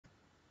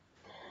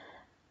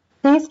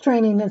Today's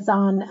training is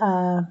on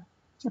a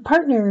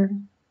partner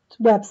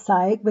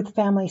website with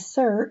Family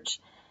Search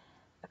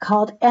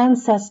called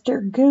Ancestor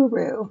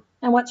Guru.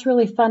 And what's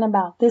really fun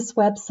about this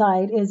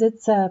website is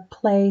it's a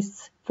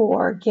place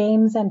for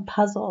games and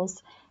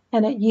puzzles,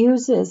 and it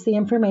uses the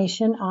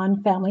information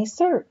on Family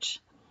Search.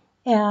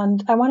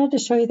 And I wanted to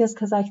show you this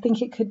because I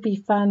think it could be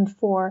fun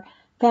for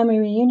family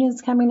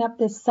reunions coming up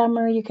this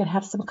summer. You could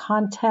have some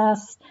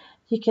contests.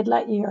 You could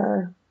let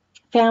your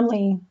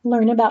family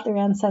learn about their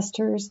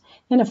ancestors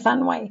in a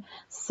fun way.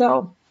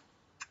 So,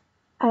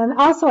 and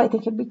also I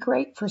think it'd be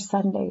great for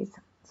Sundays.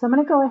 So I'm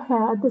going to go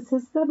ahead. This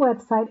is the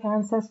website,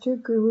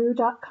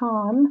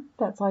 ancestorguru.com.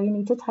 That's all you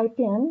need to type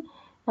in.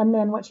 And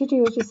then what you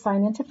do is you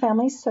sign into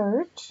Family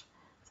Search. So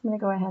I'm going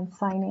to go ahead and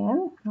sign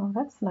in. Oh,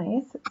 that's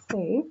nice. It's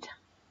saved.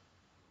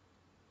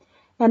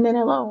 And then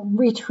it'll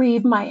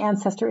retrieve my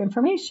ancestor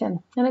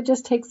information. And it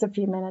just takes a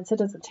few minutes. It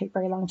doesn't take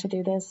very long to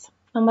do this,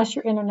 unless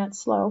your internet's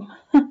slow,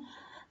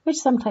 which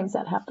sometimes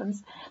that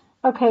happens.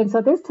 Okay,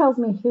 so this tells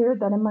me here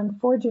that among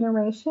 4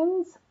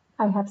 generations,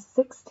 I have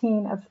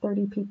 16 of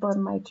 30 people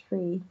in my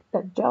tree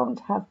that don't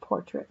have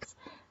portraits.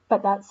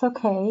 But that's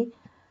okay.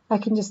 I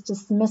can just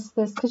dismiss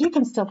this because you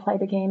can still play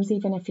the games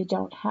even if you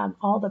don't have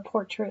all the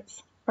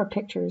portraits or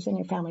pictures in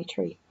your family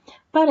tree.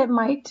 But it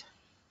might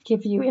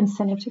give you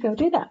incentive to go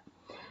do that.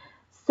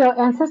 So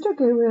Ancestor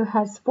Guru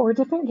has 4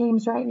 different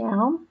games right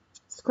now: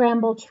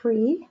 Scramble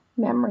Tree,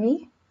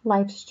 Memory,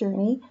 Life's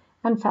Journey,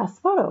 and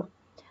Fast Photo.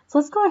 So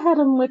let's go ahead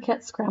and look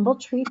at Scramble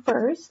Tree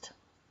first.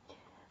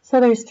 So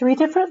there's 3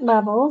 different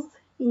levels.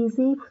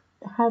 Easy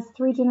has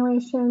 3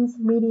 generations,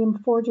 medium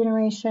 4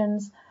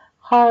 generations,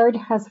 hard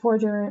has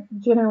 4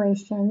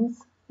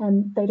 generations,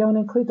 and they don't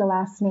include the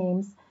last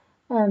names,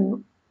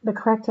 and the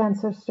correct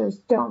ancestors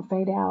don't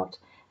fade out.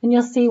 And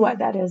you'll see what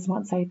that is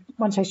once I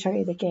show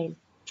you the game.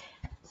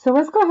 So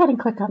let's go ahead and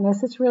click on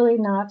this. It's really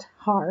not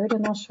hard,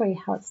 and I'll show you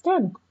how it's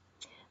done.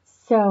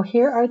 So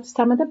here are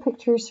some of the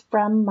pictures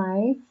from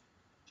my,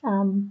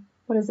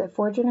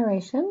 4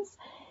 generations?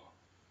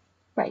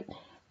 Right.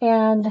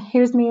 And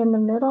here's me in the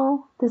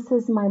middle. This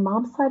is my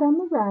mom's side on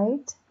the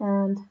right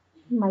and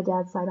my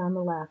dad's side on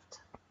the left.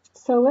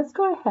 So let's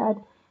go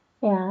ahead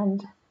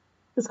and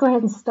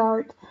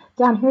start.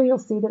 Down here you'll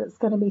see that it's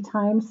going to be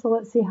timed, so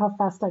let's see how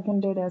fast I can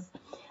do this.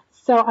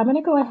 So I'm going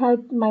to go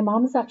ahead. My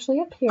mom's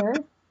actually up here,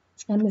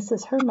 and this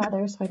is her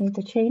mother, so I need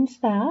to change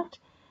that.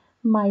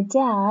 My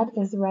dad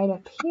is right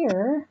up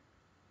here,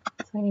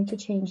 so I need to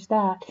change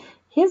that.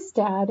 His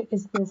dad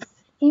is this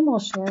email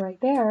share right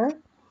there.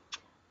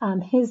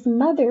 His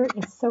mother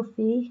is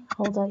Sophie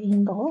Hulda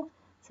Engel,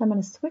 so I'm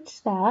going to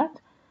switch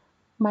that.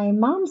 My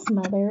mom's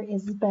mother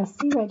is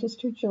Bessie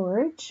Register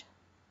George,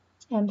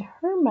 and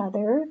her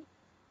mother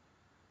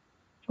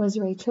was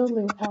Rachel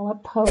Lou Ella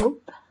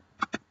Pope.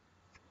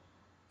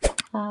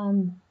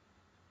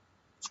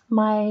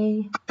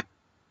 My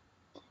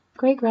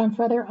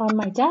great-grandfather on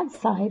my dad's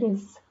side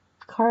is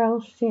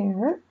Carl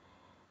Scher.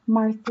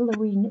 Martha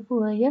Louise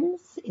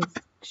Williams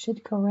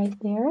should go right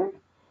there.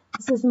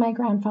 This is my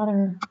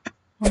grandfather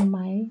on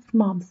my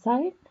mom's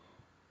side.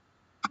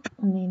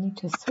 And they need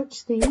to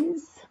switch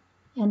these.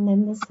 And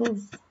then this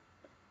goes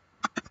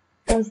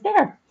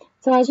there.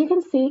 So as you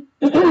can see,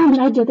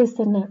 I did this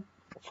in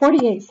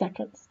 48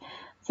 seconds.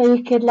 So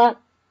you could at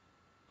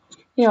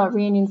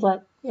reunions,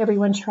 let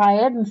everyone try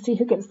it and see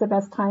who gets the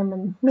best time.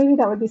 And maybe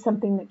that would be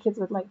something that kids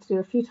would like to do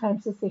a few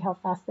times to see how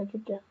fast they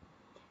could get.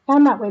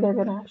 And that way they're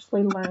going to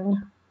actually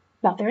learn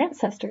about their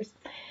ancestors.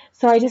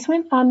 So I just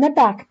went on the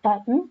back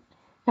button.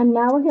 And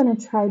now we're going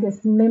to try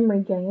this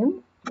memory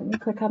game. Let me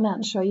click on that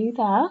and show you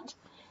that.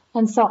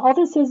 And so all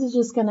this is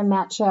just going to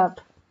match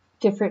up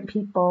different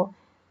people,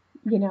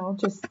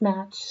 just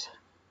match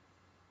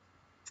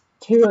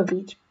 2 of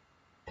each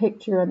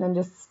picture and then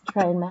just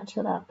try and match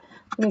it up.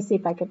 Let me see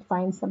if I can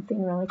find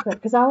something really quick.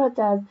 Because all it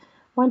does,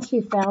 once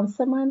you found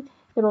someone,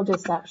 it'll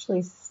just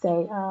actually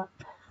stay up.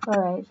 All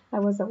right, I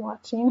wasn't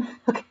watching.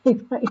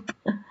 Okay, wait.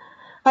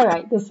 All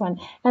right, this one.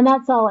 And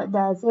that's all it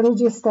does. It'll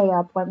just stay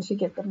up once you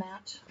get the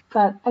match.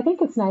 But I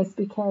think it's nice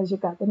because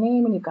you've got the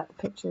name and you've got the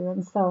picture.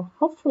 And so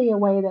hopefully a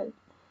way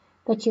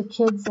that your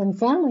kids and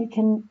family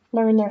can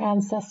learn their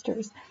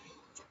ancestors.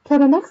 Okay,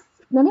 the next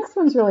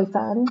one's really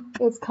fun.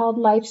 It's called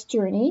Life's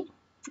Journey.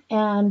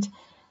 And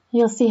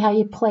you'll see how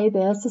you play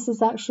this. This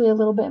is actually a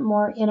little bit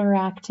more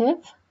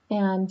interactive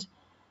and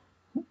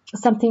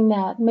something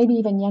that maybe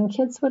even young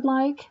kids would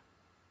like.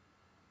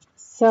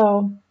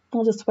 So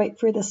we'll just wait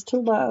for this to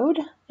load,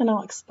 and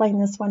I'll explain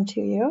this one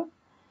to you.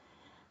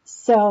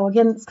 So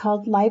again, it's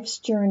called Life's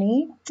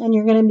Journey, and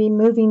you're going to be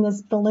moving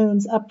these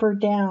balloons up or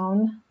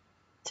down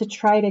to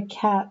try to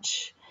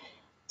catch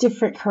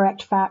different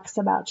correct facts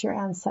about your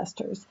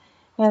ancestors.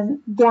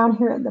 And down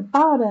here at the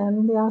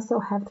bottom, they also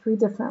have 3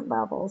 different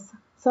levels.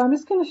 So I'm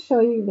just going to show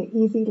you the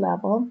easy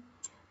level.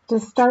 To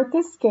start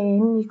this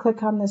game, you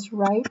click on this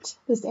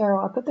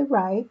arrow up at the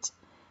right,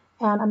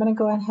 and I'm going to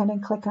go ahead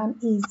and click on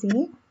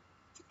Easy.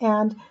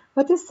 And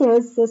what this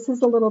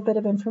is a little bit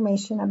of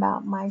information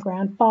about my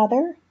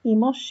grandfather,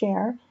 Emil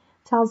Scher.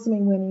 Tells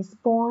me when he's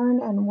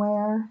born and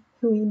where,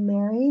 who he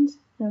married,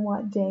 and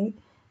what date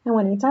and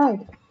when he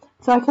died.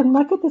 So I can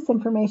look at this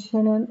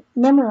information and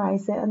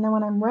memorize it, and then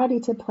when I'm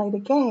ready to play the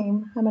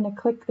game, I'm going to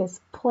click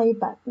this play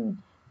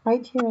button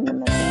right here in the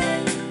middle.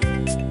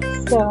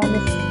 So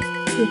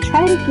you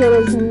try to get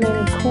as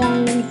many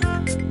coins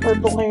or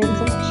balloons,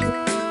 I'm not sure,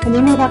 and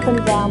you move up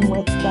and down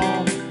with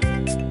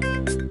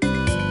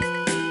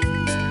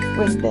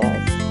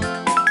this.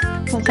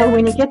 And so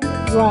when you get it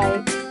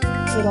right,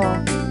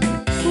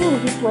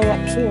 he's way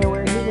up here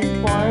where he was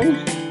born.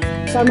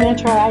 So I'm going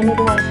to try, I need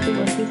to want to see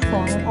where he's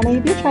born. And I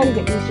do try to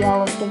get these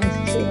yellow things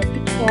too if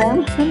you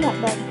can. I'm not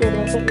that good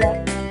with it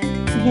yet.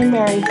 He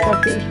married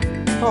Sophie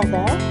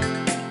Hulda.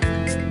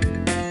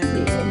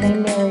 And they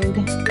married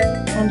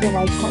on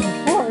July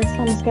 24th, so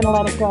I'm just going to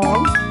let it go.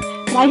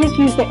 And I just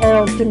use the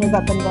arrows to move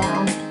up and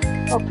down.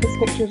 Oh, his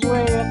picture's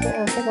way up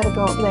there, so I got to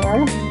go up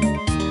there. And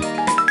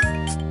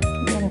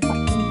then if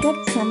I can get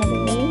some of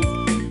these.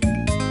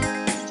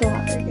 Still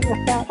not very good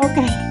with that.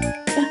 Okay.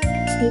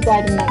 He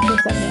died in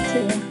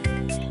 1972.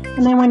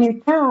 And then when you're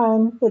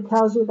done, it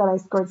tells you that I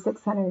scored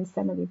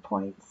 670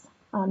 points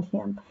on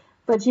him.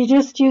 But you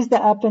just use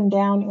the up and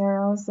down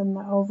arrows and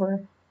the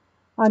over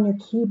on your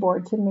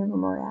keyboard to move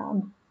them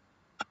around.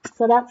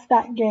 So that's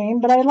that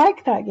game. But I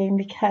like that game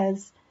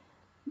because,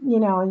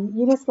 you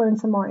just learn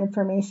some more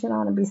information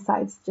on them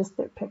besides just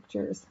their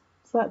pictures.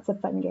 So that's a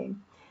fun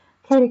game.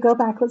 Okay, to go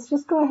back, let's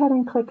just go ahead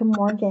and click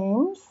more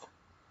games.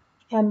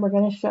 And we're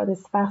going to show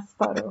this fast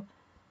photo.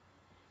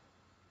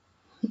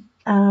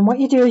 What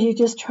you do is you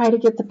just try to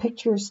get the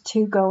pictures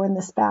to go in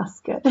this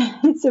basket.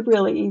 It's a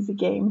really easy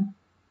game.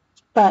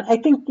 But I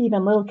think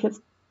even little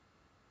kids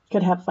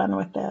could have fun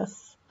with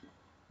this.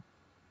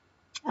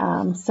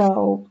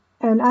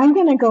 And I'm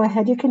going to go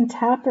ahead. You can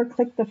tap or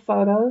click the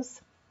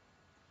photos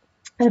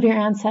of your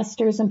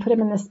ancestors and put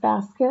them in this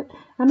basket.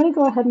 I'm going to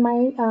go ahead.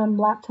 My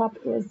laptop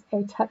is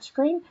a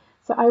touchscreen,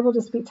 so I will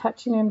just be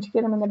touching them to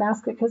get them in the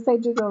basket because they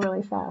do go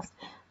really fast.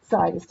 So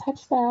I just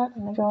touch that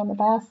and they go in the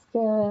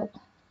basket.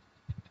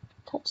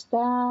 Touch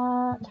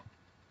that.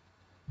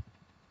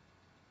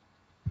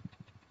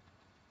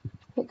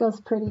 It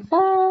goes pretty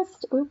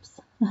fast. Oops.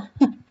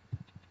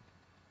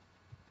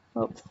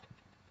 Oops.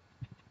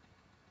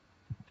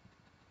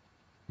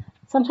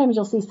 Sometimes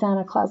you'll see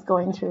Santa Claus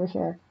going through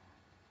here.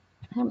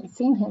 I haven't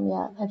seen him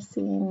yet. I've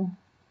seen,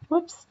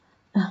 whoops.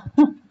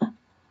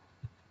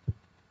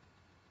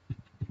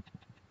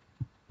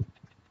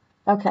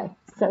 Okay,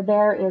 so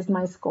there is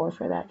my score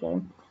for that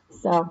game.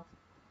 So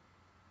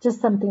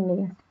just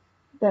something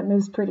that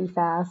moves pretty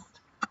fast.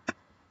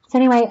 So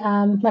anyway,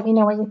 let me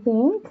know what you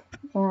think,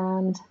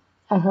 and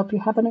I hope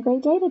you're having a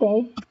great day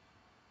today.